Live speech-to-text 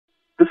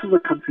This is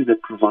a country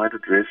that provided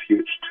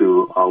refuge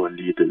to our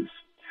leaders.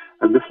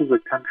 And this is a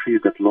country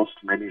that lost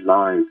many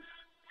lives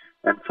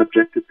and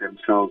subjected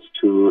themselves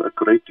to a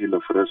great deal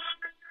of risk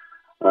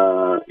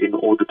in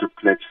order to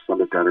pledge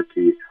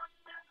solidarity.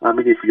 I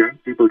mean, if young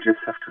people just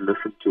have to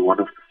listen to one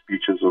of the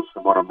speeches of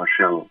Samora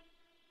Machel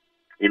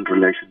in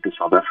relation to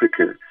South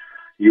Africa,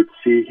 you'd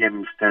see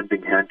him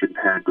standing hand in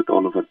hand with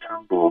Oliver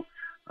Tambo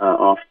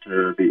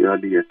after the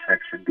early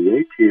attacks in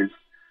the 80s,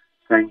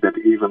 saying that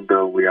even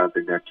though we are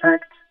being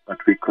attacked, but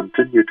we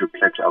continue to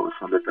pledge our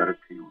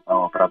solidarity with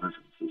our brothers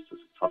and sisters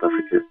in South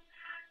Africa.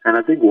 And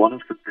I think one of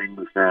the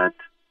things that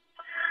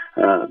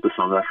the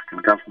South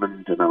African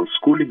government and our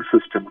schooling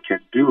system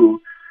can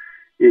do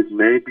is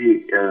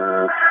maybe,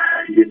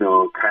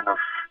 kind of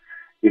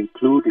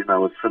include in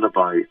our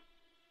syllabi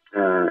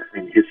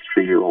in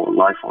history or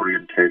life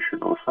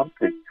orientation or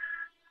something,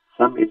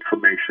 some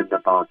information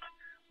about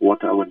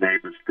what our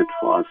neighbors did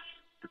for us,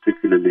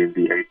 particularly in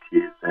the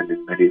 80s and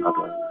in many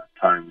other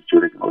times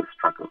during our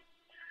struggle.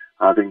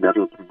 I think that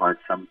will provide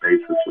some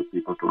basis for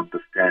people to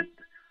understand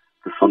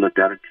the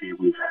solidarity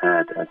we've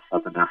had as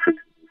Southern Africans